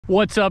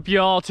What's up,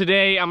 y'all?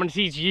 Today I'm gonna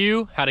teach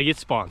you how to get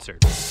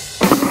sponsored.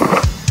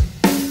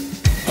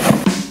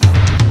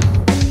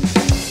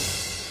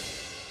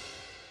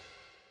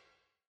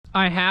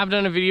 I have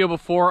done a video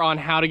before on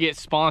how to get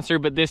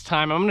sponsored, but this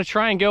time I'm gonna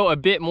try and go a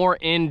bit more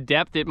in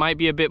depth. It might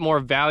be a bit more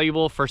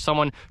valuable for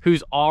someone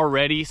who's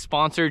already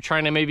sponsored,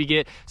 trying to maybe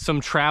get some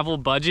travel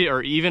budget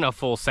or even a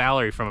full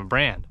salary from a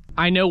brand.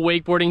 I know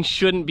wakeboarding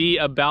shouldn't be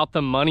about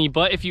the money,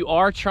 but if you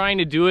are trying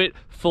to do it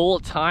full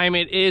time,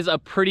 it is a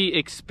pretty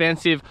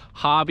expensive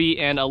hobby,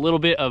 and a little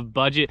bit of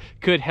budget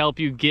could help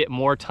you get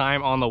more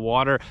time on the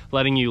water,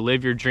 letting you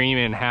live your dream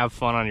and have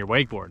fun on your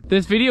wakeboard.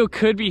 This video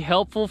could be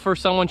helpful for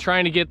someone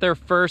trying to get their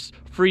first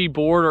free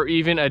board or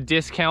even a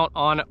discount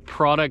on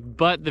product,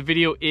 but the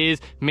video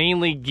is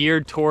mainly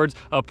geared towards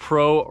a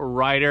pro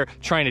rider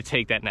trying to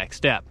take that next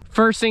step.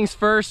 First things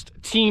first,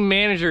 team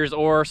managers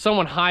or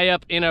someone high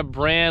up in a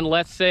brand,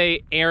 let's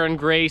say Aaron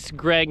Grace,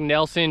 Greg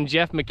Nelson,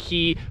 Jeff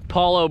McKee,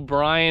 Paul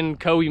O'Brien,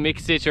 Kobe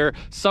Mikicic, or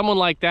someone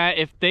like that.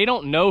 If they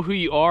don't know who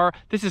you are,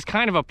 this is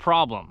kind of a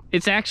problem.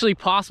 It's actually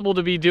possible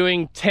to be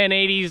doing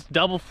 1080s,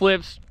 double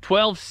flips,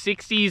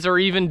 1260s, or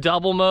even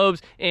double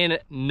mobs, and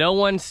no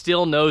one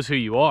still knows who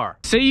you are.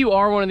 Say you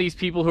are one of these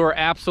people who are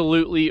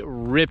absolutely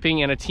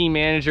ripping and a team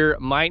manager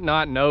might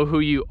not know who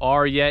you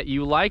are yet.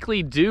 You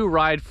likely do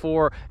ride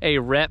for a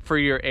rep for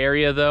your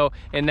area though,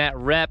 and that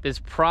rep is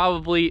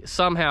probably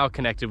somehow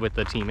connected with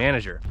the team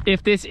manager.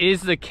 If this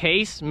is the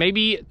case,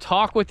 maybe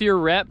talk with your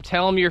rep,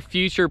 tell him your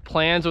future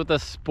plans with the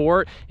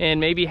sport, and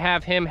maybe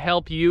have him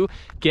help you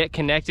get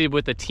connected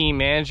with the team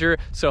manager,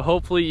 so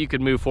hopefully you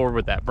could move forward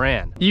with that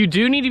brand. You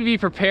do need to be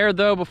prepared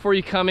though before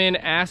you come in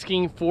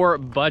asking for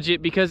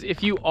budget, because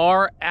if you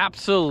are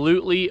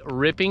absolutely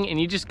ripping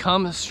and you just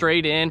come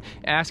straight in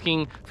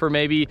asking for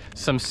maybe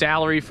some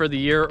salary for the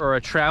year or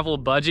a travel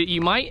budget,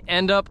 you might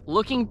end up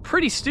looking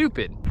pretty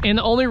stupid. And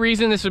the only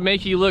reason this would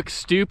make you look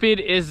stupid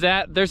is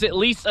that there's at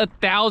least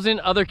 1,000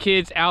 other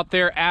kids out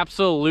there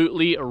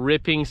absolutely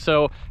ripping.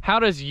 So how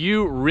does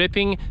you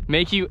ripping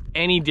make you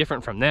any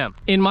different from them?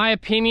 In my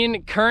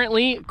opinion,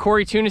 currently,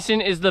 Corey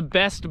Tunison is the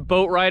best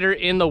boat rider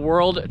in the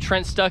world.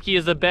 Trent Stuckey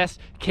is the best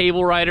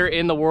cable rider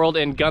in the world,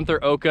 and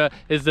Gunther Oka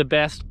is the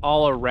best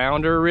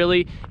all-arounder,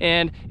 really.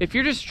 And if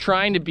you're just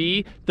trying to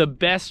be the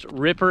best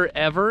ripper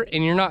ever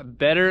and you're not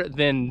better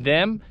than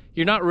them,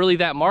 you're not really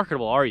that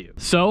marketable, are you?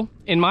 So,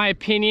 in my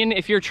opinion,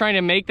 if you're trying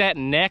to make that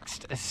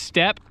next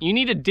step, you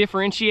need to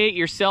differentiate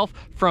yourself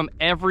from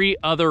every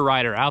other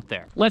rider out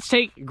there. Let's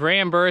take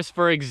Graham Burris,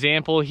 for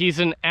example. He's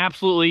an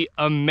absolutely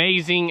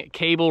amazing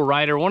cable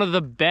rider, one of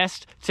the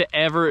best to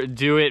ever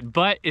do it,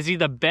 but is he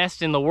the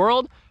best in the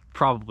world?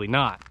 Probably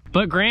not.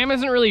 But Graham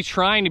isn't really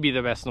trying to be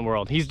the best in the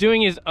world. He's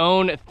doing his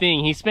own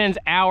thing. He spends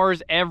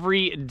hours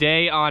every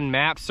day on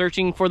maps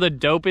searching for the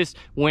dopest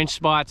winch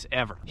spots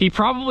ever. He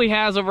probably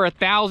has over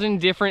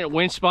 1,000 different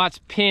winch spots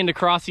pinned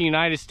across the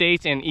United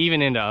States and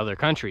even into other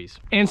countries.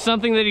 And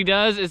something that he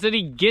does is that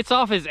he gets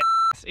off his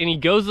ass and he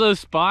goes to those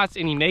spots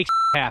and he makes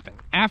happen.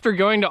 After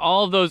going to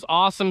all of those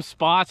awesome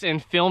spots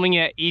and filming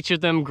at each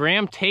of them,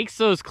 Graham takes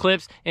those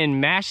clips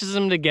and mashes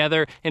them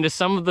together into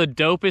some of the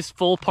dopest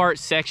full part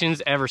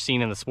sections ever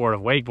seen in the sport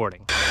of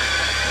wakeboarding.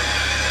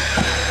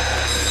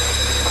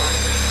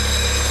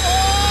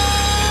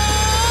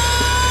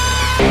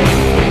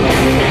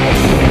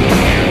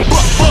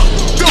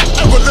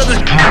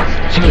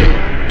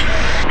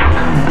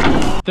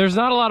 There's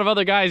not a lot of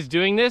other guys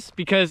doing this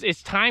because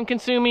it's time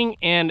consuming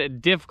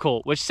and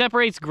difficult, which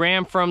separates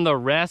Graham from the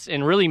rest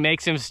and really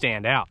makes him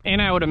stand out.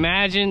 And I would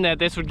imagine that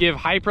this would give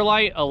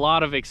Hyperlite a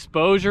lot of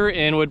exposure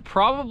and would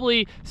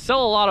probably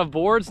sell a lot of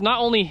boards, not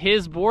only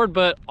his board,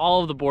 but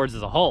all of the boards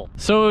as a whole.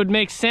 So it would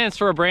make sense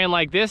for a brand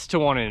like this to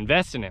want to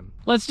invest in him.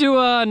 Let's do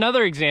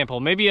another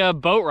example, maybe a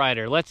boat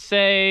rider. Let's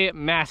say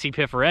Massey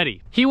Pifferetti.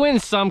 He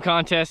wins some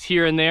contests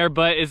here and there,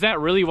 but is that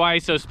really why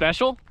he's so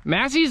special?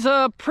 Massey's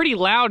a pretty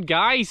loud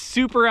guy, he's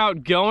super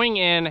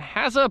outgoing and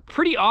has a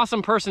pretty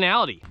awesome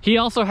personality. He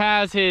also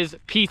has his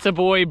Pizza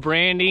Boy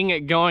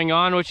branding going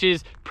on, which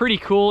is pretty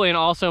cool and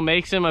also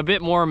makes him a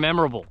bit more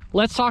memorable.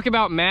 Let's talk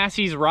about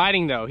Massey's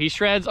riding though. He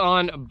shreds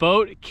on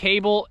boat,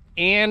 cable,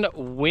 and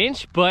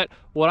winch, but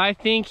what I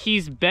think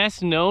he's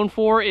best known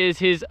for is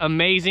his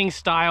amazing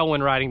style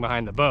when riding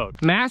behind the boat.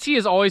 Massey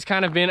has always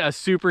kind of been a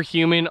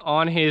superhuman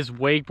on his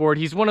wakeboard.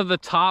 He's one of the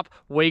top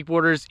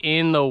wakeboarders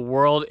in the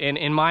world, and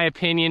in my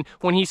opinion,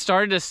 when he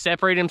started to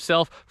separate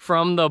himself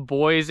from the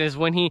boys is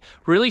when he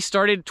really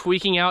started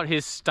tweaking out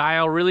his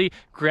style, really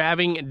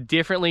grabbing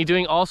differently,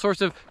 doing all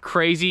sorts of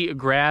crazy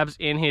grabs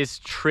in his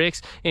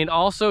tricks, and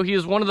also he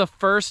was one of the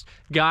first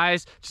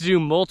guys to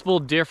do multiple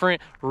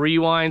different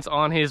rewinds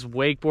on his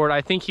wakeboard.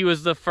 I think he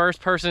was the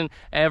first person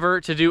ever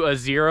to do a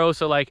zero,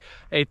 so like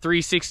a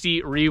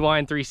 360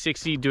 rewind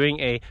 360 doing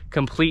a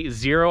complete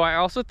zero. I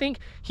also think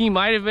he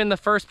might have been the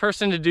first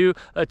person to do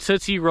a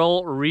Tootsie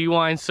Roll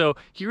rewind, so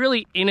he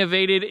really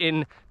innovated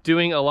in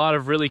doing a lot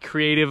of really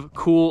creative,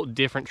 cool,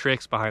 different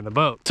tricks behind the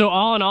boat. So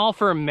all in all,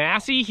 for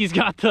Massey, he's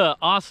got the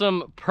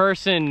awesome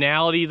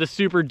personality, the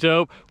super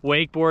dope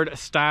wakeboard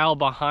style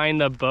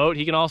behind the boat.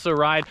 He can also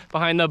ride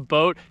behind the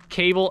boat,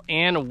 cable,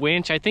 and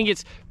winch. I think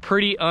it's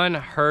pretty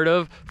unheard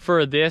of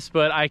for this,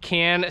 but I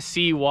can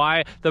see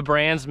why the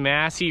brands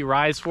Massey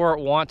rides for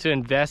want to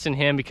invest in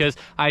him, because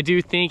I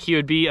do think he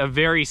would be a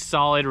very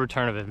solid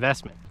return of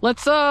investment.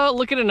 Let's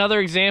look at another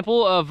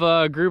example of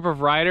a group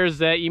of riders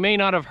that you may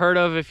not have heard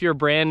of if you're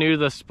brand new to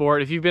the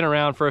sport. If you've been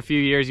around for a few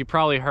years, you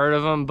probably heard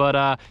of them,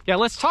 but yeah,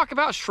 let's talk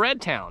about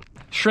Shredtown.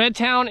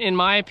 Shredtown, in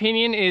my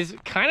opinion, is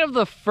kind of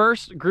the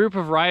first group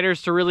of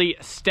riders to really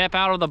step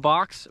out of the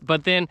box,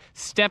 but then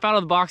step out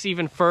of the box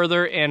even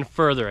further and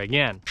further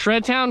again.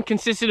 Shredtown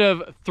consisted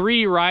of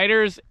 3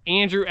 riders: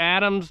 Andrew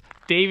Adams,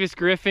 Davis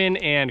Griffin,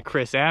 and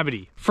Chris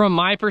Abity. From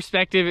my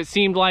perspective, it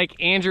seemed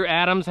like Andrew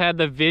Adams had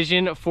the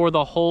vision for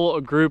the whole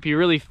group. He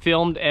really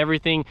filmed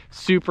everything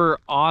super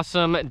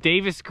awesome.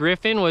 Davis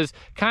Griffin was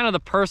kind of the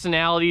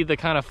personality, the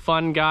kind of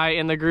fun guy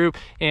in the group,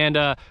 and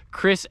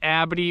Chris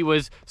Abity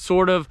was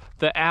sort of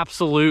the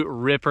absolute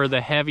ripper,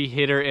 the heavy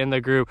hitter in the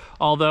group,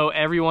 although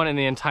everyone in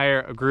the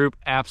entire group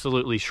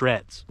absolutely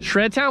shreds.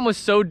 Shredtown was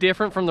so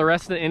different from the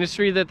rest of the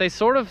industry that they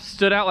sort of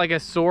stood out like a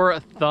sore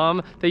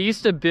thumb. They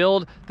used to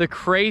build the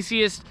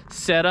craziest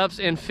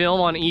setups and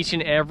film on each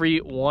and every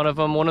one of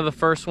them. One of the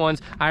first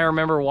ones I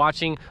remember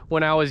watching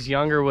when I was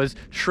younger was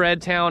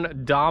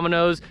Shredtown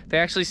Dominoes. They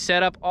actually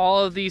set up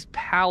all of these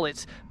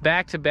pallets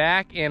back to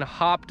back and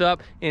hopped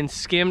up and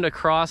skimmed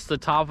across the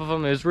top of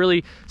them. It was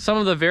really some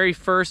of the very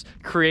first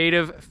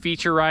creative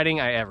feature riding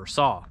I ever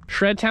saw.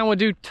 Shredtown would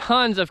do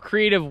tons of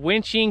creative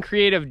winching,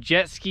 creative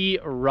jet ski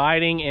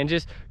riding, and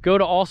just go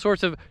to all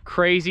sorts of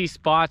crazy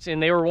spots.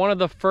 And they were one of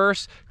the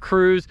first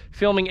crews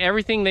filming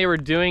everything they were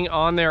doing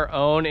on their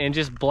own and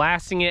just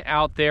blasting it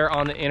out there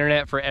on the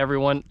internet for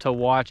everyone to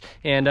watch.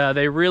 And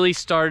they really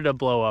started to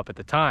blow up at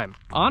the time.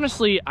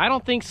 Honestly, I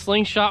don't think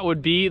Slingshot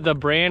would be the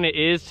brand it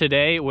is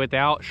today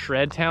without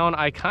Shredtown.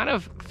 I kind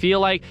of feel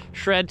like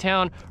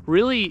Shredtown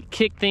really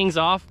kicked things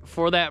off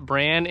for that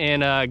brand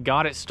and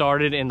got it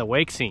started in the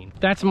wake scene.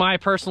 That's my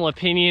personal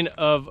opinion,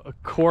 of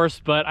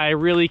course, but I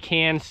really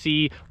can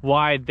see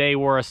why they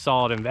were a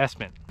solid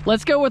investment.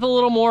 Let's go with a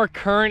little more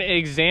current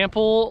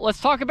example.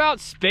 Let's talk about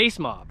Space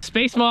Mob.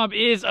 Space Mob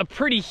is a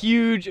pretty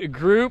huge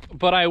group,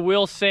 but I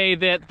will say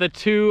that the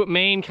 2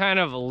 main kind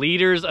of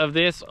leaders of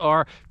this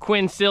are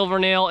Quinn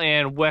Silvernail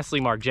and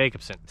Wesley Mark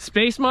Jacobson.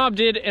 Space Mob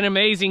did an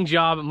amazing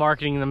job at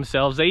marketing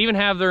themselves. They even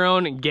have their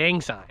own gang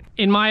sign.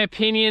 In my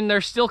opinion,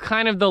 they're still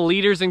kind of the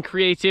leaders in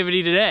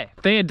creativity today.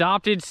 They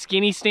adopted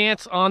skinny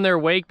stance on their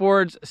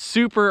wakeboards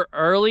super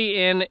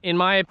early, and in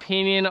my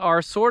opinion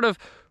are sort of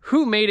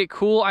who made it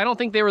cool. I don't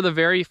think they were the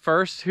very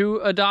first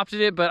who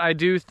adopted it, but I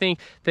do think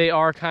they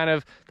are kind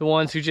of the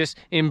ones who just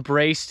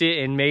embraced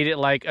it and made it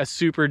like a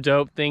super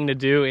dope thing to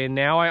do. And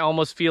now I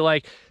almost feel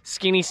like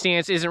skinny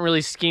stance isn't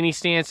really skinny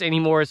stance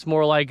anymore. It's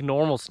more like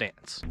normal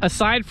stance.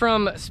 Aside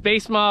from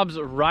Space Mob's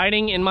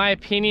riding, in my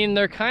opinion,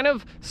 they're kind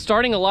of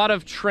starting a lot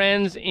of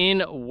trends in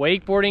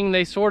wakeboarding.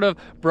 They sort of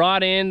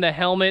brought in the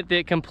helmet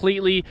that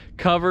completely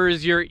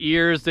covers your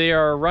ears. They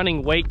are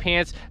running wake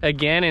pants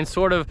again and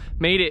sort of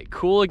made it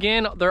cool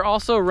again. They're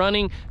also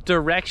running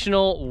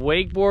directional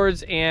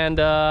wakeboards, and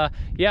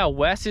yeah,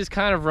 Wes is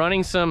kind of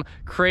running some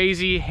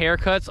crazy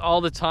haircuts all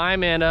the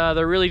time, and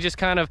they're really just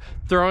kind of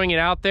throwing it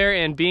out there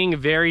and being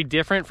very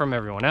different from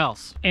everyone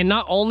else. And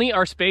not only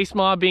are Space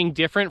Mob being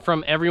different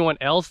from everyone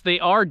else, they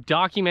are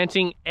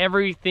documenting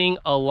everything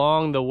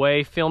along the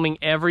way, filming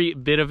every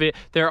bit of it.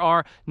 There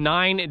are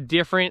 9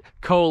 different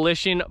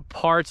coalition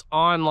parts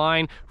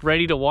online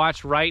ready to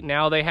watch right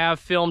now. They have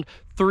filmed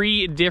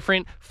 3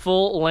 different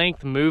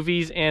full-length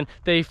movies, and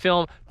they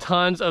film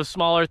tons of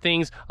smaller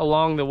things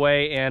along the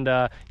way, and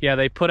yeah,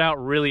 they put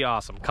out really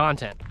awesome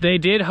content. They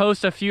did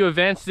host a few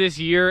events this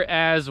year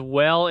as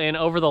well, and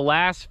over the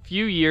last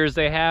few years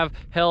they have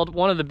held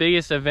one of the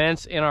biggest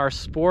events in our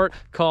sport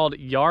called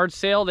Yard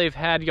Sale. They've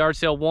had Yard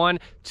Sale 1,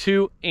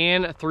 2,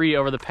 and 3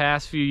 over the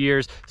past few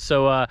years,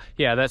 so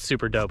yeah, that's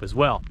super dope as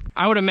well.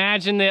 I would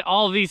imagine that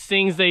all of these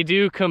things they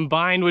do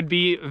combined would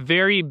be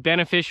very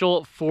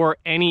beneficial for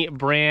any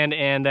brand,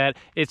 and that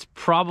it's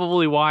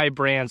probably why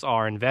brands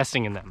are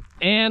investing in them.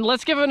 And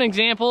let's give an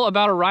example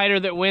about a rider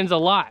that wins a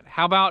lot.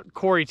 How about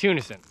Corey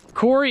Tunison?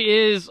 Corey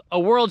is a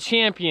world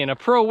champion, a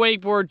pro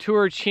wakeboard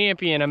tour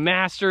champion, a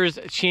masters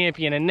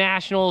champion, a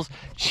nationals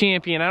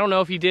champion. I don't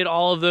know if he did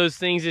all of those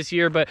things this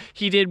year, but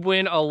he did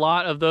win a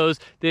lot of those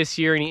this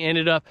year, and he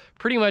ended up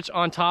pretty much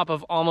on top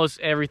of almost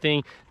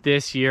everything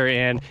this year.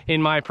 And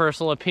in my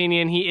personal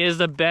opinion, he is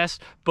the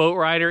best boat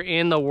rider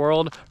in the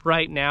world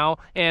right now.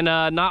 And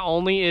not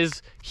only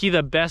is he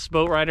the best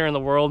boat rider in the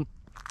world,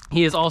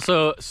 he is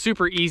also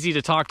super easy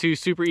to talk to,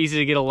 super easy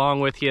to get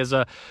along with. He has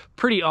a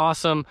pretty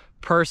awesome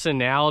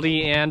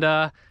personality,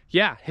 and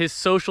yeah, his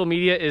social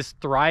media is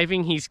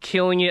thriving. He's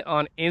killing it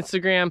on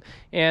Instagram,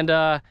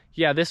 and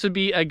yeah, this would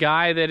be a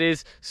guy that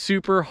is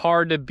super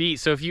hard to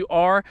beat. So if you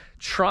are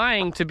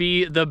trying to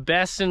be the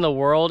best in the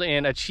world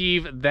and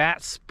achieve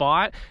that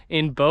spot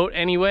in boat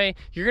anyway,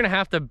 you're gonna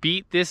have to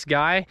beat this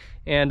guy.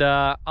 And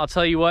I'll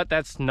tell you what,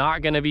 that's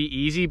not gonna be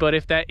easy, but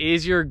if that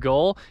is your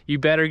goal, you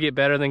better get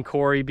better than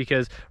Corey,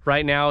 because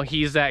right now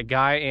he's that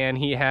guy and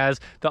he has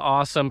the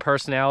awesome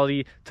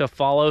personality to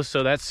follow.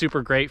 So that's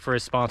super great for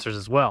his sponsors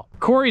as well.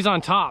 Corey's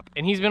on top,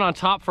 and he's been on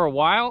top for a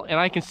while, and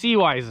I can see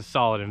why he's a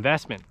solid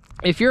investment.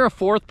 If you're a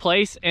 4th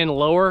place and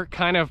lower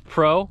kind of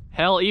pro,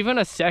 hell, even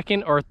a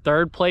 2nd or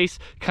 3rd place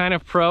kind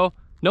of pro,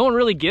 no one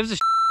really gives a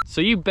shit.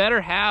 So you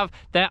better have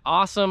that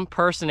awesome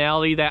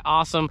personality, that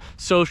awesome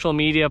social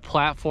media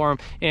platform,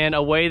 and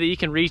a way that you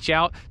can reach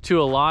out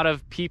to a lot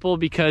of people,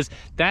 because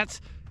that's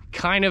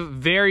kind of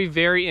very,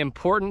 very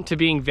important to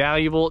being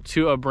valuable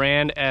to a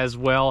brand as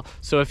well.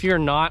 So if you're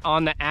not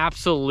on the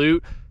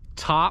absolute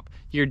top,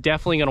 you're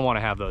definitely going to want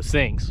to have those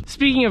things.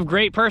 Speaking of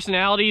great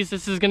personalities,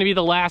 this is going to be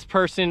the last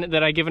person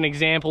that I give an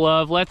example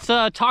of. Let's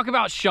talk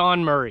about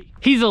Sean Murray.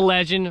 He's a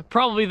legend,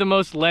 probably the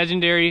most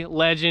legendary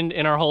legend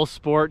in our whole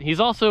sport.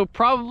 He's also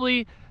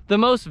probably the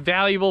most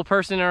valuable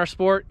person in our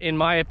sport, in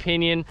my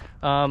opinion.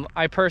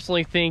 I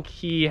personally think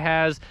he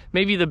has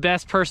maybe the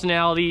best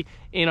personality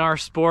in our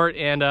sport,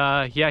 and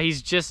yeah,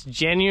 he's just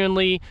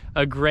genuinely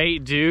a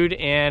great dude,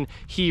 and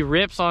he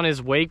rips on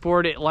his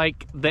wakeboard at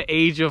like the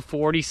age of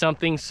 40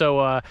 something.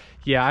 So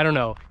yeah, I don't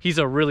know, he's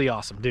a really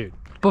awesome dude.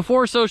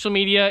 Before social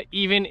media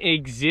even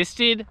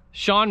existed,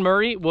 Sean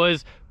Murray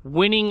was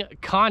winning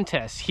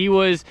contests. He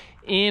was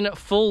in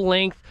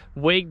full-length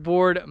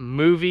wakeboard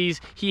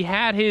movies. He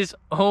had his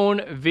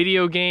own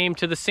video game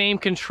to the same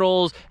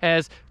controls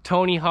as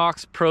Tony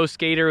Hawk's Pro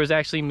Skater. It was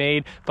actually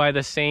made by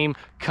the same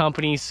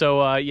company.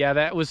 So yeah,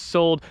 that was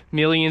sold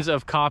millions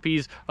of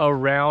copies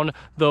around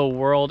the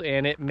world,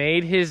 and it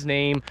made his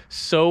name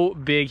so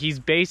big. He's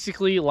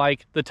basically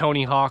like the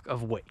Tony Hawk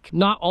of wake.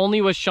 Not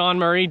only was Sean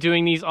Murray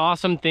doing these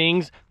awesome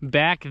things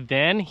back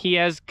then, he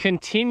has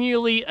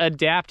continually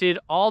adapted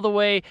all the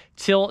way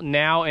till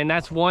now, and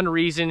that's one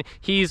reason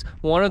he's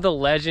one of the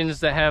legends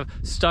that have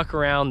stuck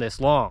around this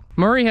long.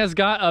 Murray has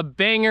got a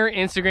banger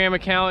Instagram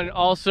account and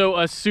also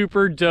a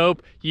super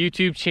dope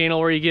YouTube channel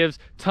where he gives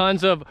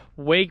tons of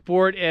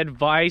wakeboard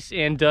advice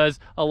and does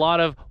a lot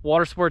of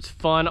water sports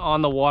fun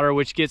on the water,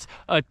 which gets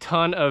a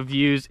ton of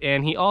views.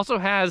 And he also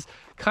has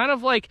kind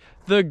of like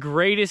the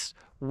greatest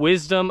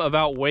wisdom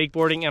about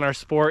wakeboarding in our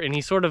sport, and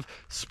he sort of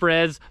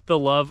spreads the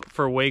love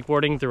for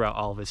wakeboarding throughout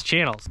all of his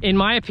channels. In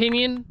my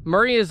opinion,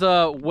 Murray is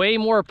a way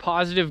more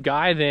positive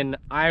guy than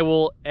I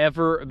will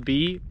ever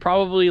be,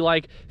 probably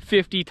like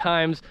 50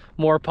 times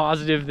more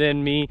positive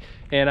than me.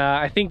 And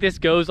I think this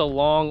goes a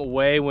long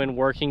way when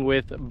working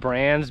with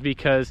brands,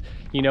 because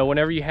you know,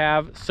 whenever you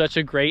have such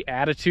a great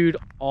attitude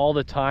all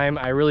the time,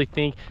 I really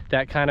think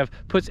that kind of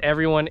puts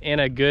everyone in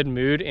a good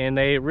mood and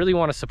they really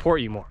want to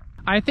support you more.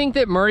 I think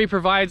that Murray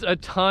provides a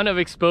ton of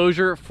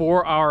exposure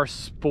for our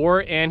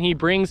sport, and he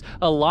brings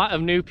a lot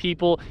of new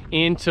people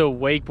into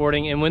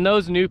wakeboarding. And when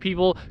those new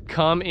people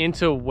come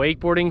into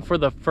wakeboarding for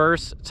the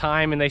first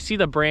time and they see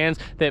the brands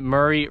that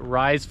Murray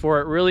rides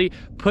for, it really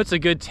puts a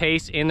good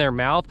taste in their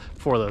mouth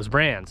for those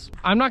brands.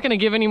 I'm not going to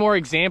give any more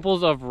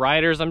examples of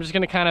riders. I'm just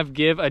going to kind of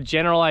give a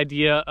general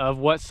idea of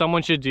what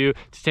someone should do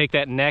to take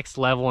that next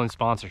level in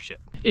sponsorship.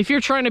 If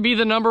you're trying to be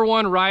the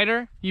 #1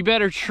 rider, you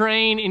better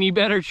train, and you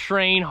better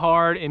train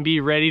hard and be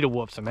ready to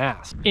whoop some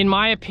ass. In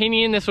my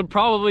opinion, this would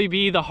probably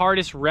be the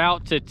hardest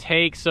route to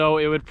take, so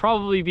it would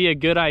probably be a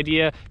good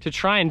idea to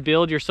try and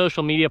build your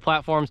social media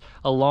platforms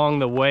along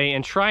the way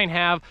and try and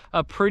have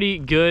a pretty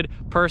good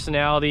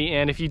personality.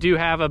 And if you do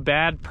have a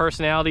bad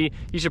personality,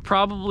 you should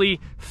probably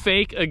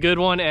fake a good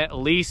one at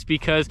least,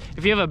 because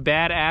if you have a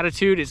bad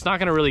attitude, it's not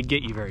gonna really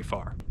get you very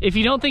far. If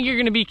you don't think you're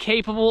gonna be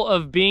capable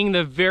of being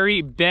the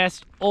very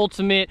best,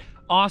 ultimate,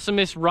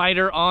 awesomest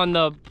rider on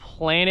the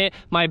planet,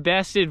 my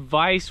best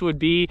advice would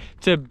be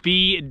to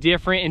be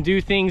different and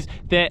do things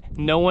that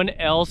no one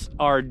else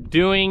are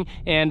doing.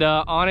 And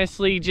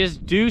honestly,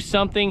 just do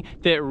something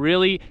that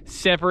really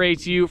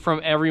separates you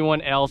from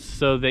everyone else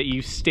so that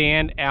you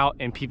stand out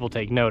and people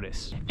take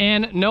notice.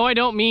 And no, I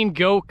don't mean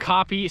go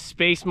copy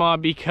Space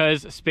Mob,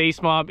 because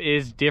Space Mob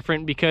is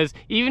different, because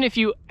even if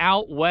you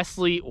out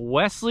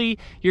Wesley,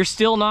 you're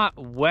still not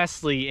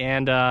Wesley.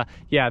 And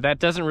yeah, that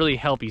doesn't really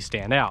help you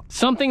stand out.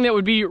 Something that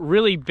would be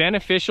really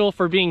beneficial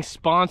for being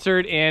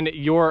sponsored and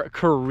your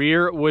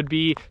career would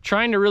be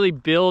trying to really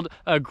build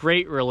a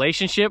great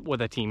relationship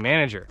with a team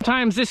manager.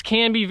 Sometimes this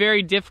can be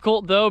very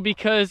difficult though,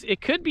 because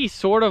it could be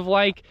sort of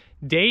like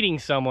dating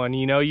someone.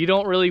 You know, you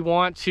don't really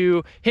want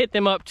to hit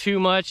them up too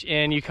much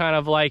and you kind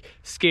of like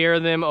scare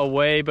them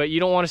away, but you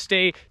don't want to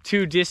stay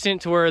too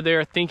distant to where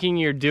they're thinking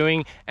you're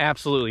doing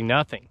absolutely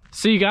nothing.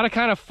 So you got to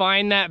kind of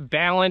find that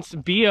balance,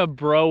 be a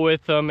bro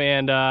with them,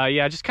 and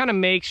yeah, just kind of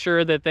make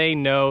sure that they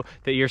know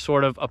that you're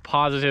sort of a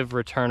positive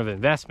return of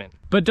investment.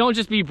 But don't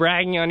just be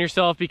bragging on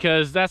yourself,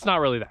 because that's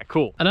not really that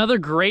cool. Another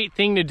great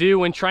thing to do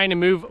when trying to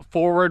move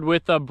forward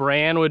with a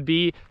brand would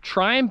be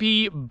try and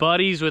be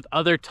buddies with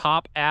other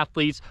top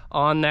athletes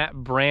on that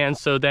brand,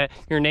 so that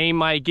your name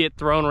might get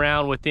thrown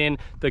around within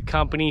the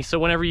company. So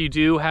whenever you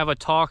do have a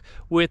talk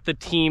with the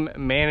team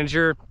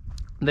manager,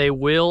 they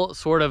will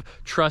sort of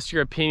trust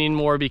your opinion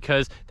more,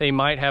 because they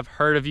might have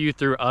heard of you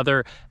through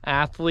other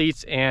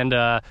athletes, and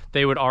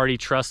they would already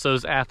trust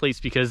those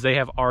athletes because they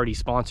have already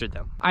sponsored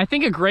them. I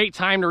think a great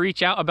time to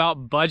reach out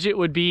about budget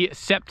would be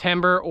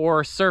September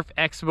or Surf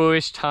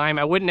Expo-ish time.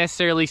 I wouldn't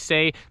necessarily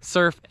say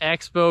Surf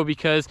Expo,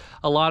 because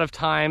a lot of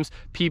times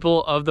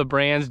people of the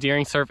brands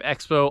during Surf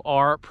Expo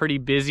are pretty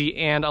busy,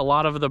 and a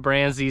lot of the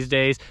brands these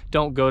days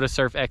don't go to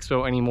Surf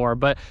Expo anymore.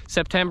 But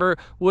September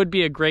would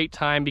be a great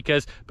time,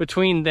 because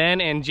between then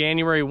and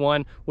January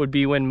 1 would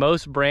be when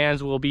most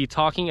brands will be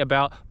talking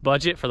about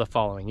budget for the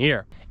following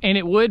year. And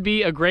it would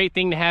be a great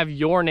thing to have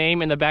your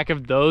name in the back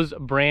of those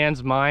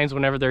brands' minds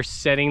whenever they're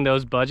setting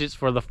those budgets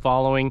for the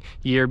following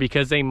year,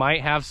 because they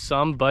might have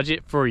some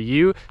budget for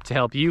you to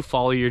help you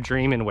follow your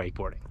dream in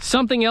wakeboarding.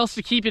 Something else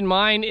to keep in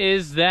mind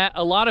is that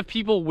a lot of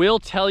people will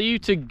tell you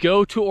to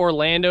go to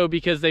Orlando,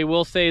 because they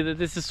will say that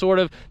this is sort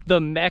of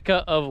the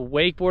mecca of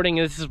wakeboarding,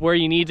 and this is where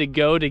you need to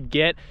go to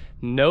get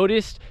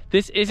noticed.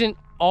 This isn't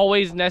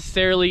always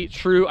necessarily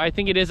true. I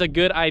think it is a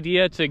good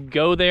idea to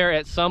go there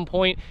at some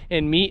point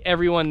and meet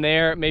everyone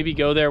there, maybe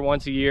go there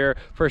once a year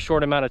for a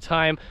short amount of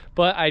time.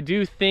 But I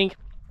do think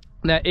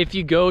that if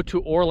you go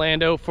to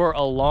Orlando for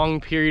a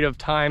long period of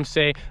time,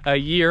 say a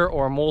year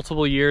or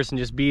multiple years, and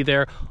just be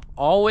there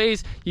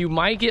always, you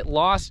might get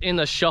lost in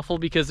the shuffle,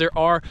 because there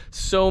are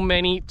so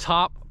many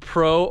top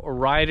pro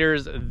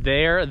riders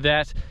there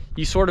that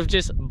you sort of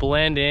just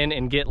blend in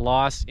and get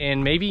lost,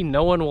 and maybe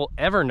no one will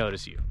ever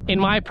notice you. In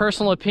my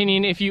personal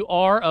opinion, if you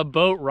are a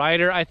boat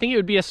rider, I think it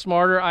would be a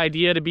smarter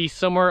idea to be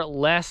somewhere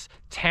less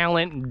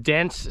talent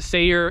dense.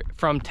 Say you're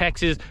from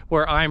Texas,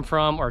 where I'm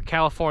from, or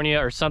California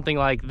or something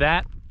like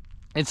that.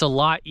 It's a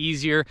lot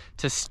easier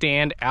to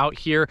stand out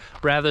here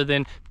rather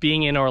than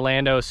being in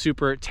Orlando, a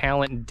super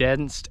talent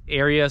dense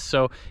area.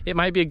 So it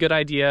might be a good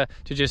idea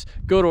to just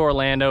go to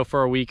Orlando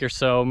for a week or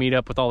so, meet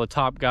up with all the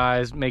top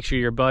guys, make sure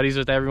you're buddies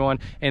with everyone,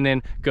 and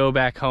then go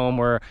back home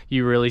where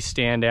you really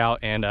stand out.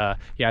 And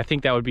yeah, I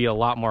think that would be a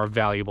lot more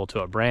valuable to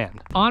a brand.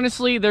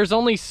 Honestly, there's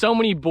only so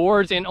many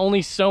boards and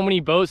only so many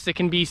boats that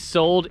can be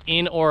sold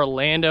in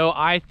Orlando.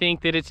 I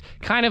think that it's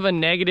kind of a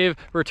negative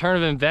return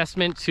of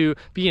investment to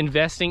be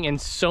investing in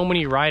so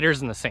many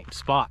riders in the same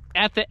spot.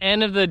 At the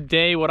end of the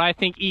day, what I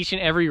think each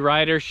and every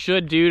rider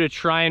should do to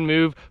try and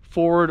move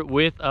forward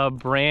with a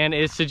brand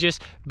is to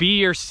just be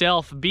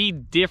yourself, be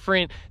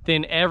different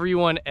than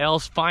everyone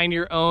else, find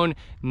your own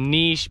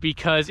niche,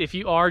 because if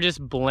you are just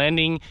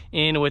blending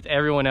in with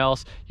everyone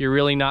else, you're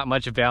really not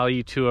much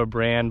value to a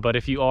brand. But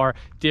if you are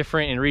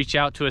different and reach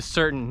out to a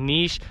certain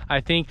niche, I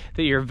think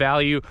that your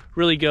value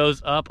really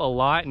goes up a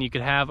lot, and you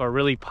could have a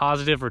really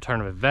positive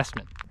return of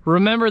investment.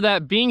 Remember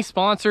that being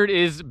sponsored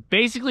is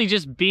basically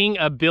just being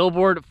a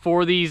billboard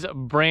for these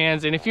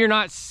brands, and if you're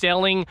not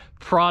selling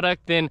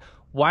product, then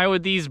why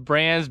would these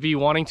brands be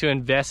wanting to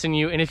invest in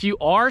you? And if you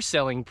are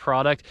selling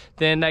product,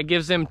 then that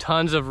gives them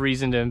tons of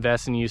reason to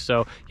invest in you.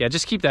 So yeah,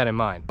 just keep that in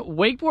mind.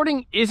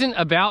 Wakeboarding isn't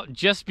about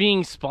just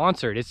being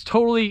sponsored. It's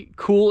totally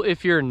cool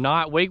if you're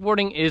not.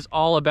 Wakeboarding is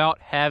all about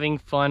having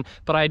fun,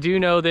 but I do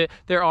know that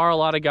there are a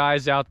lot of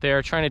guys out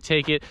there trying to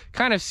take it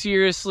kind of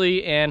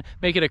seriously and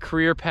make it a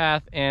career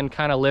path and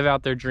kind of live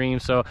out their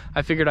dreams. So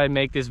I figured I'd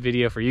make this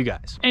video for you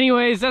guys.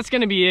 Anyways, that's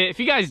gonna be it. If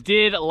you guys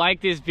did like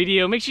this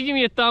video, make sure you give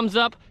me a thumbs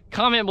up.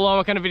 Comment below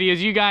what kind of videos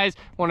you guys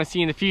want to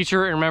see in the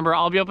future. And remember,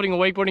 I'll be uploading a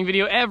wakeboarding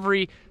video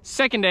every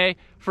second day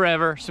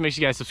forever. So make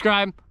sure you guys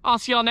subscribe. I'll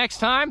see y'all next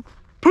time.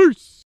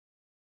 Peace.